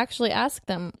 and actually ask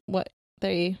them how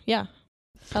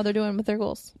they're doing with their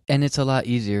goals. And it's a lot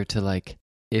easier to, like,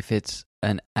 if it's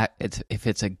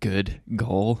a good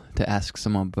goal, to ask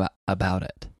someone about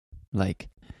it. Like,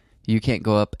 you can't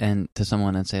go up to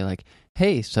someone and say, like,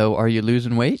 "Hey, so are you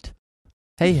losing weight?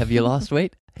 Hey, have you lost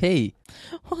weight? Hey."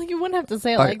 Well, you wouldn't have to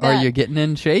say it like that. Are you getting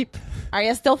in shape? Are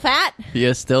you still fat?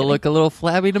 You still look a little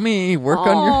flabby to me. Work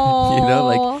on your,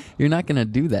 like, you're not going to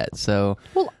do that. So,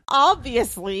 well,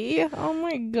 obviously. Oh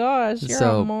my gosh, you're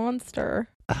a monster.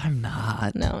 I'm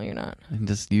not. No, you're not. I'm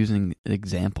just using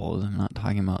examples. I'm not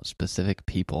talking about specific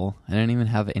people. I don't even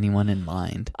have anyone in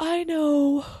mind. I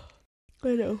know.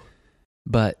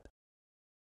 But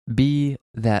be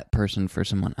that person for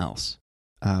someone else,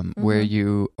 where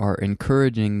you are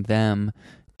encouraging them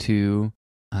to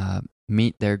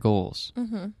meet their goals,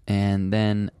 and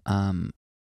then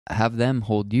have them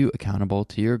hold you accountable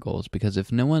to your goals. Because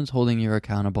if no one's holding you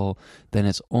accountable, then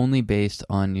it's only based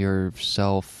on your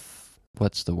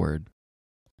what's the word?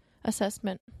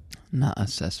 Assessment. Not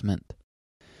assessment.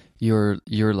 Your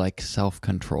like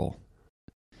self-control.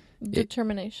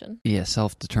 Determination.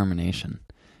 Self-determination.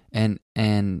 And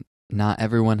not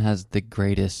everyone has the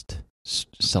greatest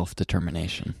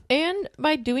self-determination. And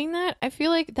by doing that, I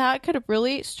feel like that could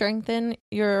really strengthen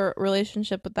your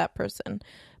relationship with that person,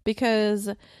 because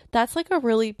that's like a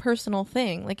really personal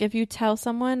thing. Like, if you tell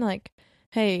someone, like,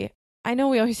 "Hey," I know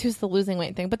we always use the losing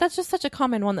weight thing, but that's just such a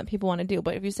common one that people want to do.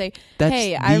 But if you say,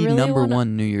 "Hey, I really number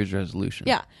one New Year's resolution."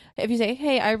 Yeah. If you say,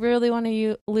 "Hey, I really want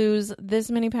to lose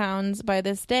this many pounds by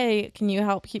this day. Can you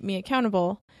help keep me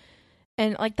accountable?"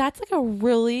 And like, that's like a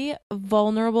really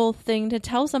vulnerable thing to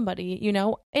tell somebody, you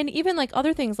know? And even like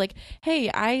other things like, "Hey,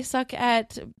 I suck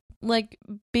at like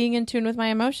being in tune with my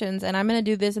emotions, and I'm going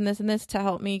to do this and this and this to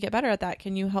help me get better at that.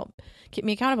 Can you help keep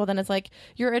me accountable?" Then it's like,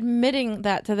 you're admitting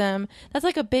that to them. That's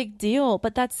like a big deal,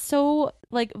 but that's so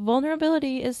like,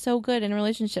 vulnerability is so good in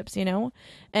relationships, you know?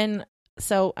 And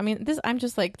so, I mean, I'm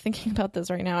just like thinking about this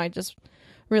right now. I just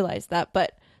realized that,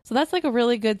 but so that's like a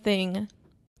really good thing,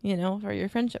 you know, for your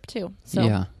friendship too. So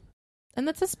yeah. And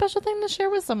that's a special thing to share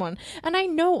with someone. And I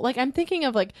know, like, I'm thinking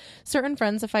of like certain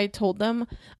friends, if I told them,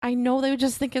 I know they would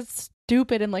just think it's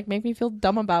stupid and like make me feel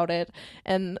dumb about it.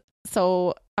 And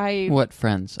so What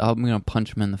friends? I'm going to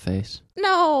punch them in the face.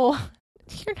 No,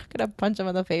 you're not going to punch them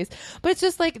in the face. But it's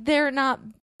just like, they're not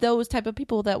those type of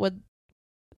people that would,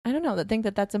 I don't know, that think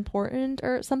that that's important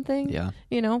or something. Yeah.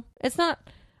 You know, it's not.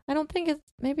 I don't think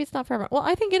maybe it's not for everyone. Well,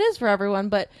 I think it is for everyone,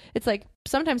 but it's like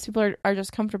sometimes people are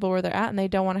just comfortable where they're at, and they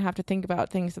don't want to have to think about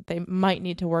things that they might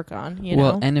need to work on, you know?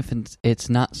 Well, and if it's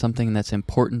not something that's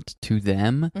important to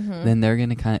them, then they're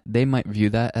going to they might view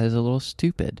that as a little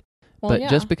stupid. Well,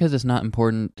 but just because it's not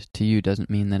important to you doesn't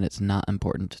mean that it's not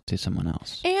important to someone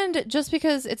else. And just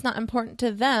because it's not important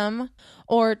to them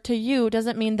or to you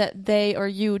doesn't mean that they or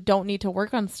you don't need to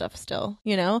work on stuff still,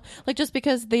 you know? Like, just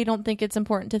because they don't think it's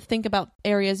important to think about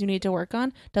areas you need to work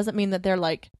on doesn't mean that they're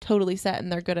like totally set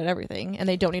and they're good at everything and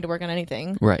they don't need to work on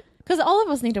anything. Right. Because all of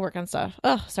us need to work on stuff.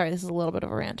 Oh, sorry, this is a little bit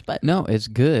of a rant, but... No, it's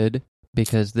good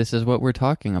because this is what we're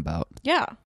talking about. Yeah.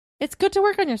 It's good to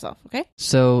work on yourself, okay?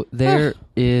 So there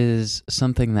is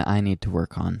something that I need to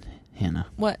work on, Hannah.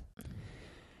 What?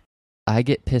 I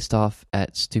get pissed off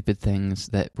at stupid things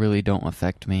that really don't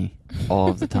affect me all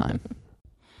of the time.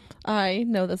 I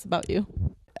know this about you.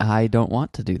 I don't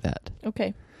want to do that.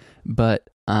 Okay. But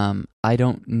I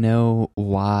don't know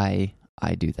why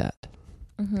I do that.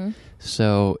 Mm-hmm.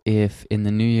 So if in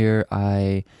the new year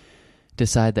I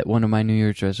decide that one of my New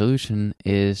Year's resolution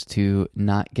is to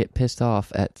not get pissed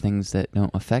off at things that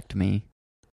don't affect me,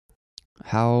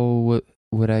 how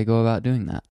would I go about doing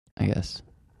that, I guess?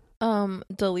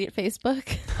 Delete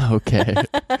Facebook. Okay.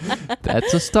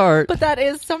 That's a start. But that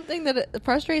is something that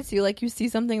frustrates you. Like, you see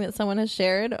something that someone has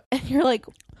shared and you're like,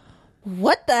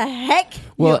 what the heck?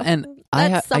 Well, You- and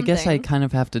that's I guess I something. kind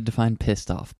of have to define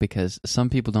pissed off because some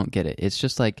people don't get it. It's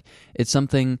just like, it's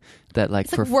something that like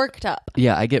It's for like worked up.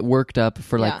 yeah, I get worked up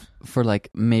for Yeah. like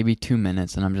maybe 2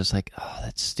 minutes and I'm just like, oh,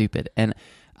 that's stupid. And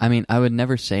I mean, I would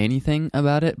never say anything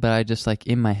about it, but I just like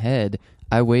in my head,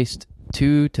 I waste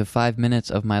 2 to 5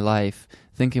 minutes of my life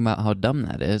thinking about how dumb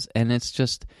that is. And it's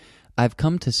just, I've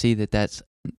come to see that that's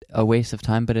a waste of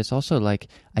time, but it's also like,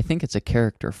 I think it's a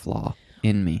character flaw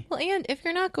in me. Well, and if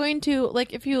you're not going to,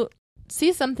 like, if you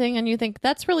see something and you think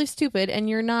that's really stupid and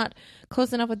you're not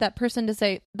close enough with that person to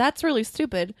say that's really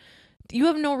stupid, you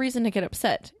have no reason to get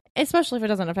upset, especially if it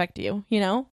doesn't affect you, you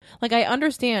know? Like, I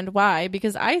understand why,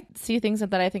 because I see things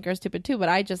that I think are stupid too, but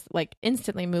I just like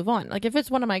instantly move on. Like, if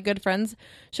it's one of my good friends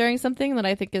sharing something that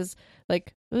I think is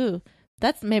like, ooh,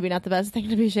 that's maybe not the best thing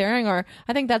to be sharing, or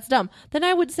I think that's dumb, then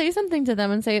I would say something to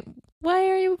them and say, why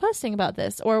are you posting about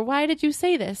this? Or why did you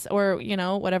say this? Or, you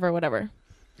know, whatever.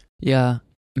 Yeah,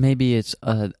 maybe it's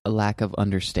a lack of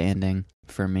understanding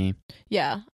for me.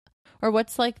 Yeah. Or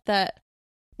what's that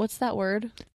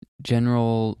word?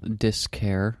 General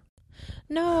discare.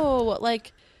 No,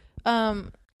 like,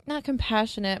 not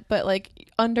compassionate, but like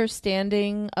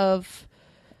understanding of,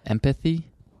 Empathy?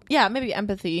 yeah, maybe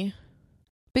empathy.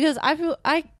 Because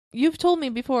you've told me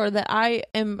before that I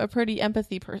am a pretty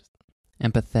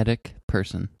Empathetic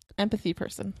person. empathy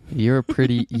person. You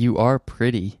are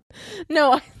pretty.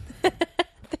 No,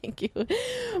 thank you.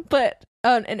 But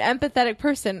an empathetic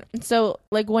person. So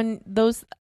like when those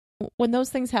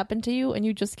things happen to you and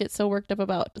you just get so worked up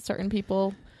about certain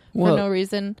people for no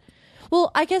reason.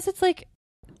 Well, I guess it's like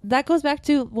that goes back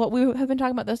to what we have been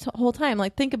talking about this whole time.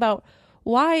 Like, think about,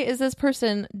 why is this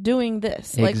person doing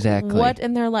this? Exactly. Like, what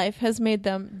in their life has made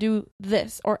them do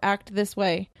this or act this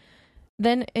way?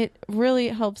 Then it really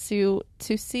helps you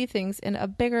to see things in a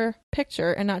bigger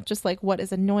picture and not just like what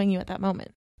is annoying you at that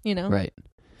moment, you know? Right.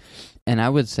 And I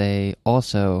would say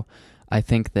also, I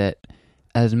think that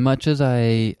as much as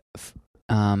I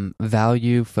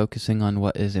value focusing on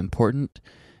what is important,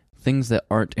 things that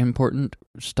aren't important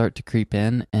start to creep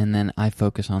in, and then I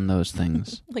focus on those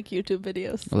things. Like YouTube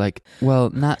videos. Like, well,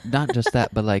 not just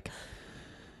that, but like,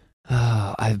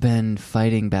 I've been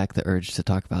fighting back the urge to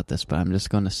talk about this, but I'm just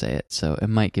going to say it, so it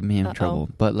might get me in trouble.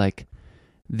 But like,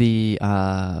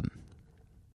 and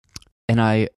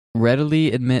I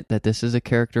readily admit that this is a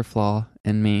character flaw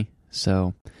in me,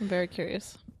 so. I'm very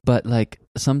curious. But like,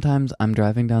 sometimes I'm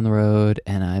driving down the road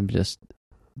and I'm just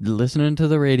listening to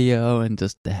the radio and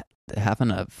just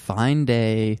having a fine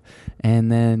day,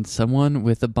 and then someone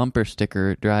with a bumper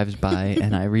sticker drives by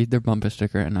and I read their bumper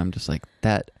sticker and I'm just like,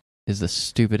 that is the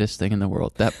stupidest thing in the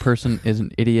world. That person is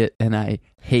an idiot and I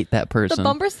hate that person. The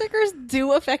bumper stickers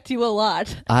do affect you a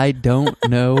lot. I don't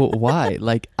know why.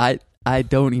 Like, I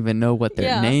don't even know what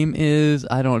their name is.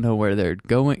 I don't know where they're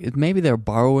going. Maybe they're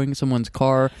borrowing someone's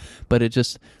car, but it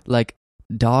just, like,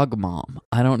 dog mom.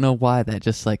 I don't know why. That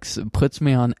just, like, puts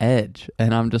me on edge.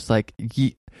 And I'm just like,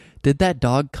 did that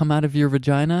dog come out of your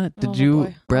vagina? Did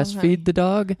you breastfeed the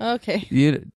dog? Okay.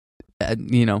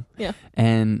 You know. Yeah.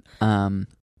 And,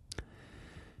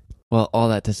 well, all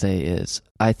that to say is,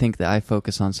 I think that I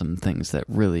focus on some things that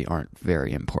really aren't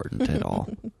very important at all.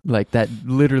 Like, that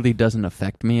literally doesn't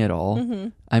affect me at all. Mm-hmm.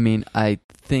 I mean, I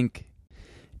think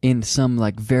in some,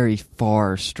 like, very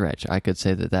far stretch, I could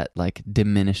say that like,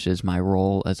 diminishes my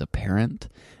role as a parent.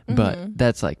 But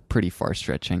that's, like, pretty far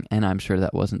stretching, and I'm sure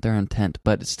that wasn't their intent.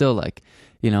 But it's still, like,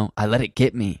 you know, I let it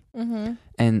get me. Mm-hmm.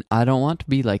 And I don't want to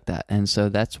be like that. And so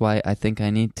that's why I think I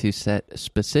need to set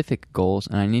specific goals,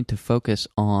 and I need to focus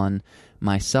on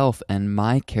myself and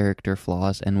my character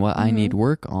flaws and what I need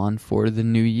work on for the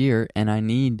new year. And I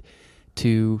need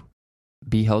to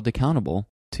be held accountable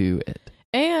to it.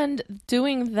 And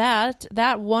doing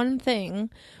that one thing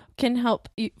can help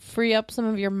you free up some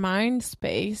of your mind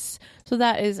space. So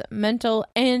that is mental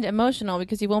and emotional,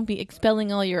 because you won't be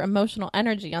expelling all your emotional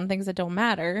energy on things that don't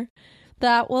matter.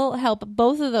 that will help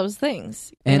both of those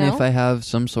things. And if I have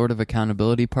some sort of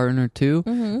accountability partner too,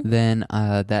 Mm-hmm. then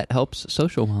that helps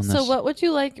social wellness. So what would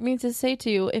you like me to say to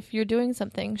you if you're doing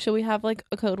something? Should we have like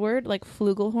a code word, like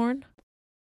flugelhorn?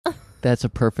 That's a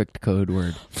perfect code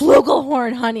word.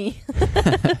 Flugelhorn, honey.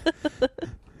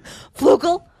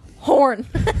 Flugelhorn.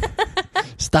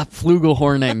 Stop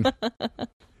flugelhorning.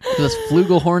 Just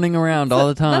flugelhorning around all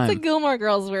the time. That's a Gilmore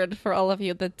Girls word for all of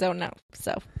you that don't know.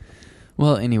 So,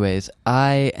 Well, anyways,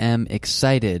 I am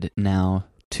excited now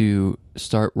to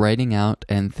start writing out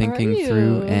and thinking you?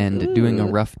 through and doing a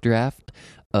Ooh. rough draft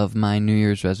of my New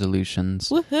Year's resolutions.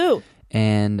 woohoo.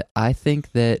 And I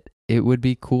think that it would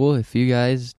be cool if you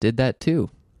guys did that too.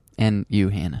 And you,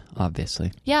 Hannah,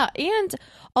 obviously. Yeah, and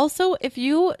also if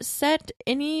you set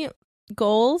any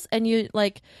goals and you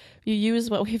use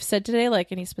what we've said today,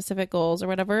 like any specific goals or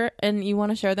whatever, and you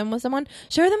want to share them with someone,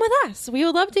 share them with us. We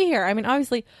would love to hear. I mean,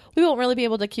 obviously, we won't really be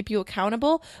able to keep you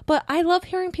accountable, but I love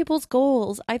hearing people's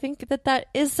goals. I think that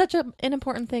is such an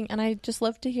important thing, and I just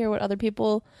love to hear what other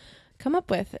people come up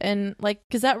with, and like,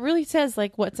 because that really says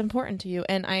like what's important to you,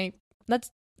 and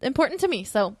that's important to me.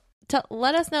 So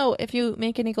let us know if you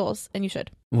make any goals, and you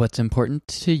should. What's important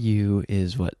to you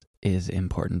is what is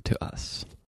important to us.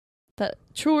 The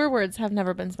truer words have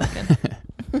never been spoken.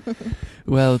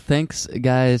 Well, thanks,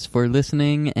 guys, for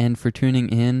listening and for tuning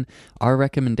in. Our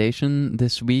recommendation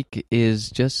this week is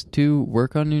just to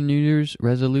work on your New Year's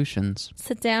resolutions.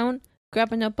 Sit down,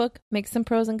 grab a notebook, make some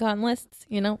pros and con lists,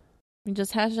 and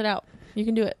just hash it out. You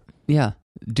can do it. Yeah.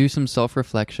 Do some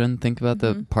self-reflection. Think about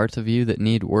the parts of you that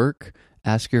need work.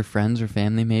 Ask your friends or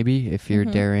family, maybe, if you're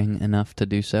daring enough to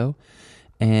do so.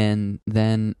 And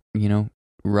then,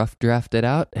 rough draft it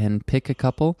out and pick a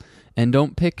couple. And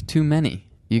don't pick too many.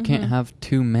 You can't have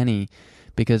too many,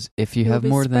 because if you have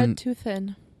more than... too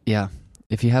thin. Yeah.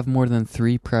 If you have more than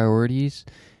 3 priorities,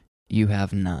 you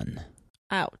have none.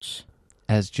 Ouch.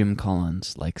 As Jim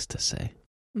Collins likes to say.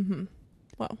 Mm-hmm.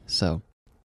 Wow. So,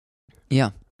 yeah.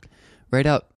 Write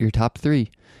out your top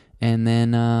 3. And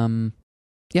then,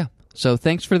 yeah. So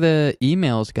thanks for the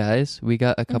emails, guys. We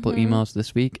got a couple emails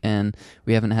this week, and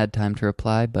we haven't had time to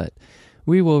reply, but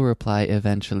we will reply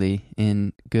eventually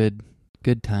in good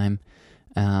time.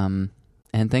 And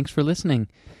thanks for listening.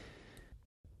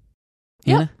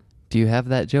 Yep. Hannah, do you have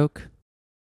that joke?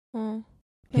 No.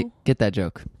 Get that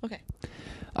joke. Okay.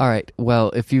 All right.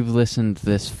 Well, if you've listened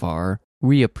this far,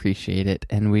 we appreciate it,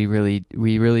 and we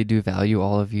really do value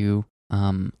all of you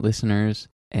listeners,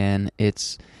 and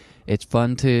it's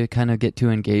fun to kind of get to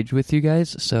engage with you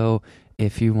guys. So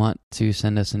if you want to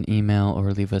send us an email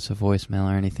or leave us a voicemail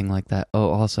or anything like that. Oh,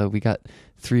 also, we got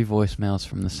 3 voicemails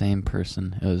from the same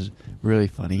person. It was really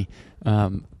funny.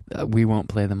 We won't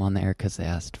play them on the air because they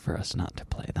asked for us not to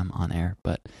play them on air.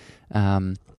 But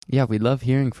yeah, we love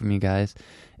hearing from you guys.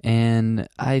 And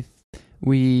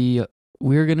we're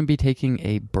going to be taking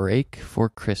a break for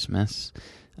Christmas.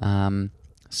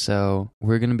 So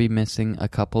we're going to be missing a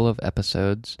couple of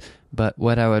episodes, but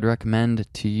what I would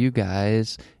recommend to you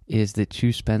guys is that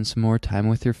you spend some more time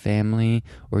with your family,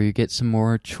 or you get some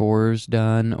more chores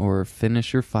done, or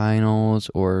finish your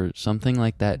finals, or something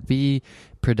like that. Be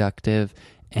productive,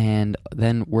 and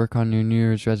then work on your New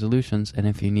Year's resolutions. And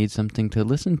if you need something to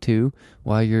listen to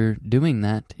while you're doing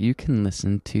that, you can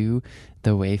listen to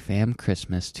the Way Fam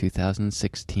Christmas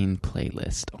 2016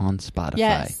 playlist on Spotify.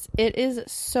 Yes, it is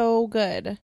so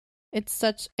good. It's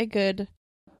such a good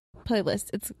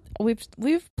playlist.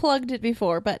 We've plugged it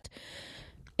before, but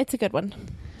it's a good one.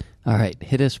 All right,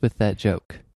 hit us with that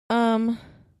joke.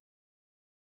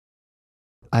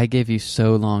 I gave you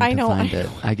so long to find it.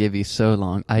 I gave you so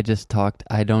long. I just talked.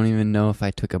 I don't even know if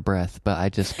I took a breath, but I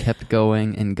just kept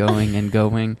going and going and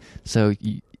going. So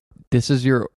this is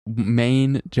your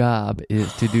main job,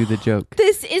 is to do the joke.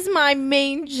 This is my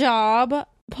main job,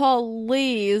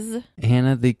 please.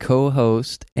 Hannah, the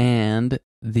co-host and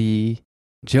the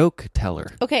joke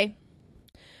teller. Okay.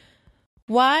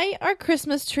 Why are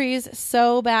Christmas trees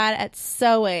so bad at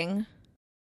sewing?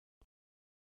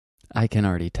 I can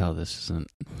already tell this isn't.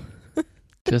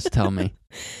 Just tell me.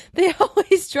 They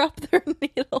always drop their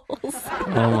needles.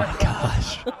 Oh my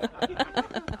gosh.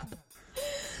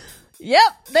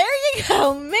 Yep, there you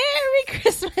go. Merry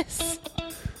Christmas.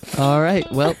 All right.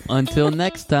 Well, until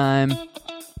next time.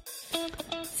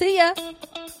 See ya.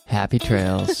 Happy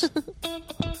trails.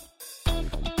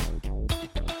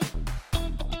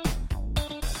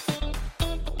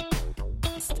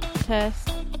 Test.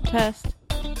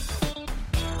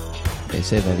 Okay,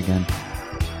 say that again.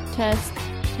 Test.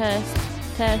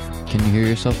 Can you hear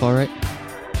yourself all right?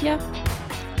 Yeah.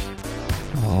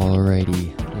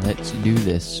 Alrighty. Let's do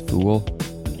this, fool.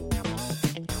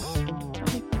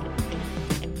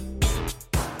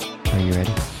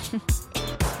 ready?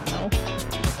 No.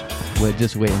 Well,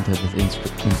 just wait until this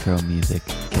intro music.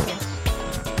 Okay.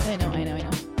 I know.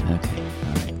 Okay,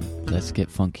 all right. Let's get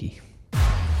funky.